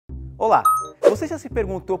Olá, você já se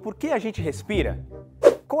perguntou por que a gente respira?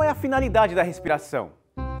 Qual é a finalidade da respiração?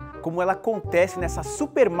 Como ela acontece nessa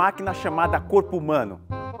super máquina chamada corpo humano?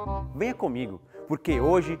 Venha comigo, porque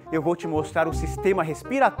hoje eu vou te mostrar o sistema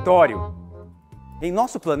respiratório. Em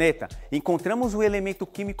nosso planeta, encontramos um elemento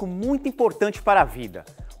químico muito importante para a vida,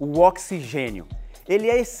 o oxigênio. Ele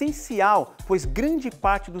é essencial, pois grande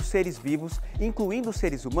parte dos seres vivos, incluindo os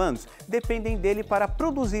seres humanos, dependem dele para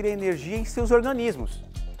produzir energia em seus organismos.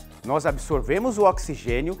 Nós absorvemos o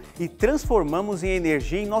oxigênio e transformamos em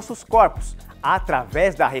energia em nossos corpos,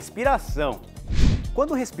 através da respiração.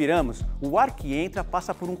 Quando respiramos, o ar que entra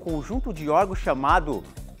passa por um conjunto de órgãos chamado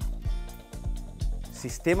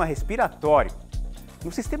sistema respiratório.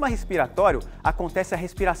 No sistema respiratório acontece a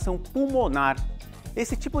respiração pulmonar.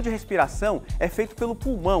 Esse tipo de respiração é feito pelo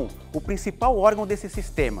pulmão, o principal órgão desse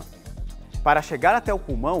sistema. Para chegar até o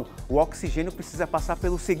pulmão, o oxigênio precisa passar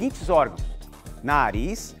pelos seguintes órgãos: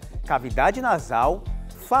 nariz, cavidade nasal,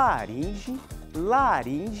 faringe,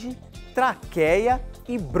 laringe, traqueia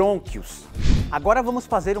e brônquios. Agora vamos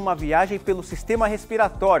fazer uma viagem pelo sistema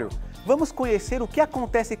respiratório. Vamos conhecer o que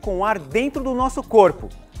acontece com o ar dentro do nosso corpo.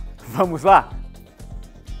 Vamos lá?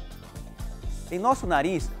 Em nosso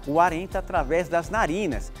nariz, o ar entra através das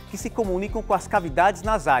narinas, que se comunicam com as cavidades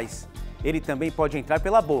nasais. Ele também pode entrar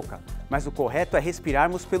pela boca, mas o correto é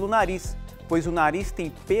respirarmos pelo nariz, pois o nariz tem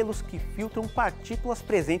pelos que filtram partículas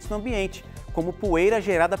presentes no ambiente, como poeira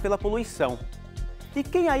gerada pela poluição. E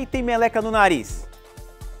quem aí tem meleca no nariz?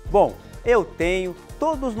 Bom, eu tenho,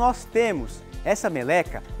 todos nós temos. Essa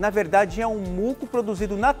meleca, na verdade, é um muco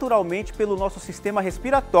produzido naturalmente pelo nosso sistema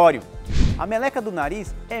respiratório. A meleca do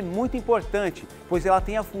nariz é muito importante, pois ela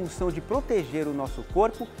tem a função de proteger o nosso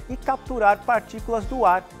corpo e capturar partículas do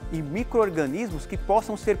ar e micro-organismos que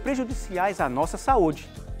possam ser prejudiciais à nossa saúde.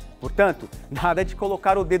 Portanto, nada de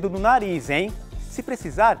colocar o dedo no nariz, hein? Se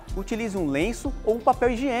precisar, utilize um lenço ou um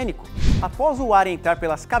papel higiênico. Após o ar entrar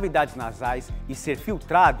pelas cavidades nasais e ser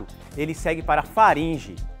filtrado, ele segue para a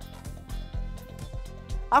faringe.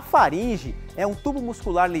 A faringe é um tubo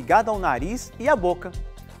muscular ligado ao nariz e à boca.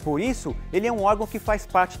 Por isso, ele é um órgão que faz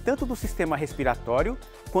parte tanto do sistema respiratório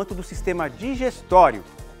quanto do sistema digestório.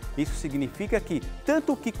 Isso significa que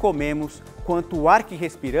tanto o que comemos quanto o ar que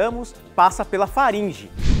respiramos passa pela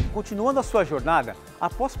faringe. Continuando a sua jornada,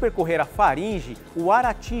 após percorrer a faringe, o ar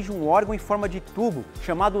atinge um órgão em forma de tubo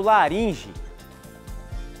chamado laringe.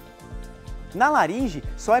 Na laringe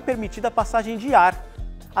só é permitida a passagem de ar.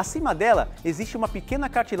 Acima dela existe uma pequena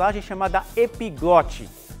cartilagem chamada epiglote.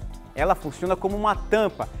 Ela funciona como uma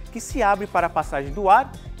tampa que se abre para a passagem do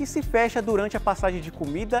ar e se fecha durante a passagem de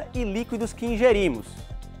comida e líquidos que ingerimos.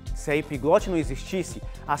 Se a epiglote não existisse,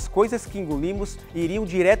 as coisas que engolimos iriam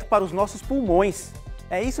direto para os nossos pulmões.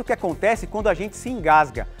 É isso que acontece quando a gente se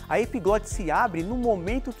engasga. A epiglote se abre no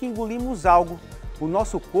momento que engolimos algo. O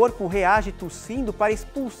nosso corpo reage tossindo para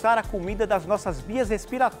expulsar a comida das nossas vias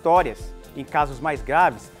respiratórias. Em casos mais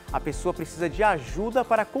graves, a pessoa precisa de ajuda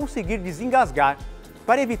para conseguir desengasgar.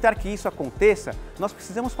 Para evitar que isso aconteça, nós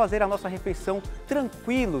precisamos fazer a nossa refeição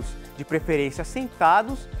tranquilos, de preferência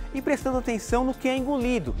sentados e prestando atenção no que é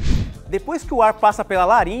engolido. Depois que o ar passa pela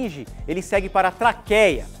laringe, ele segue para a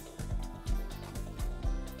traqueia.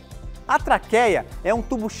 A traqueia é um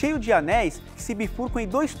tubo cheio de anéis que se bifurcam em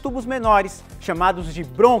dois tubos menores, chamados de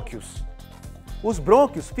brônquios. Os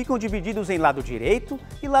brônquios ficam divididos em lado direito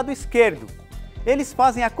e lado esquerdo. Eles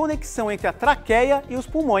fazem a conexão entre a traqueia e os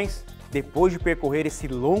pulmões. Depois de percorrer esse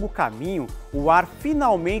longo caminho, o ar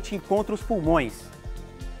finalmente encontra os pulmões.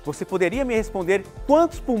 Você poderia me responder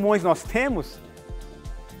quantos pulmões nós temos?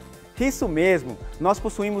 Isso mesmo, nós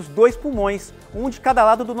possuímos 2 pulmões, um de cada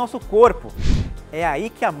lado do nosso corpo. É aí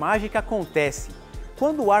que a mágica acontece.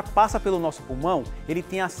 Quando o ar passa pelo nosso pulmão, ele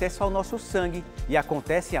tem acesso ao nosso sangue e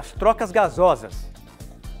acontecem as trocas gasosas.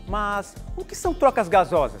 Mas o que são trocas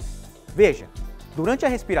gasosas? Veja, durante a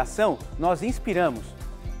respiração, nós inspiramos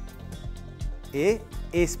e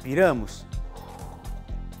expiramos.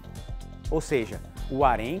 Ou seja, o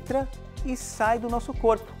ar entra e sai do nosso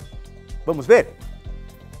corpo. Vamos ver?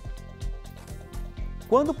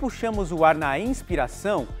 Quando puxamos o ar na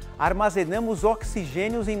inspiração, armazenamos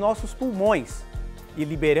oxigênios em nossos pulmões e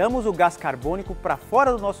liberamos o gás carbônico para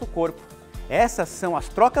fora do nosso corpo. Essas são as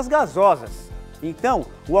trocas gasosas. Então,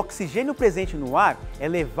 o oxigênio presente no ar é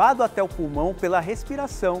levado até o pulmão pela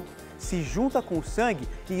respiração, se junta com o sangue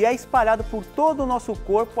e é espalhado por todo o nosso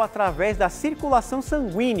corpo através da circulação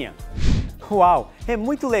sanguínea. Uau! É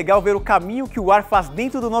muito legal ver o caminho que o ar faz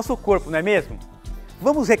dentro do nosso corpo, não é mesmo?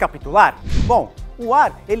 Vamos recapitular? Bom, o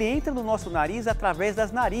ar ele entra no nosso nariz através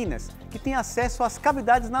das narinas, que têm acesso às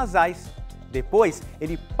cavidades nasais. Depois,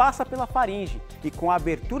 ele passa pela faringe e com a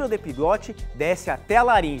abertura do epiglote desce até a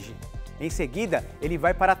laringe. Em seguida, ele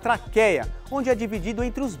vai para a traqueia, onde é dividido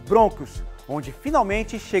entre os brônquios, onde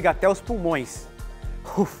finalmente chega até os pulmões.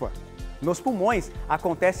 Ufa! Nos pulmões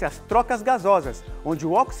acontecem as trocas gasosas, onde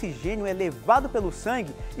o oxigênio é levado pelo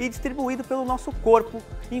sangue e distribuído pelo nosso corpo,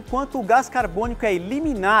 enquanto o gás carbônico é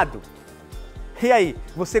eliminado. E aí,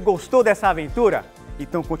 você gostou dessa aventura?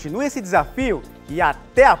 Então continue esse desafio e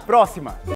até a próxima!